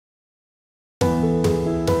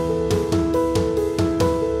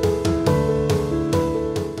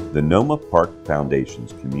The NoMa Park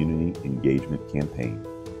Foundation's Community Engagement Campaign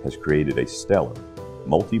has created a stellar,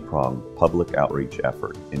 multi-pronged public outreach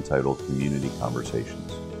effort entitled Community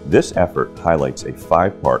Conversations. This effort highlights a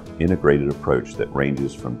 5-part integrated approach that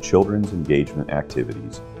ranges from children's engagement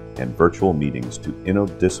activities and virtual meetings to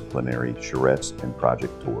interdisciplinary charrettes and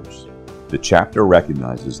project tours. The chapter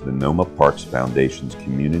recognizes the NoMa Parks Foundation's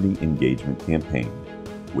Community Engagement Campaign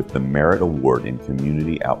with the Merit Award in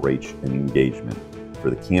Community Outreach and Engagement for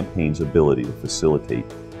the campaign's ability to facilitate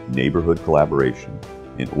neighborhood collaboration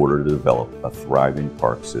in order to develop a thriving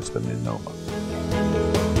park system in NoMa.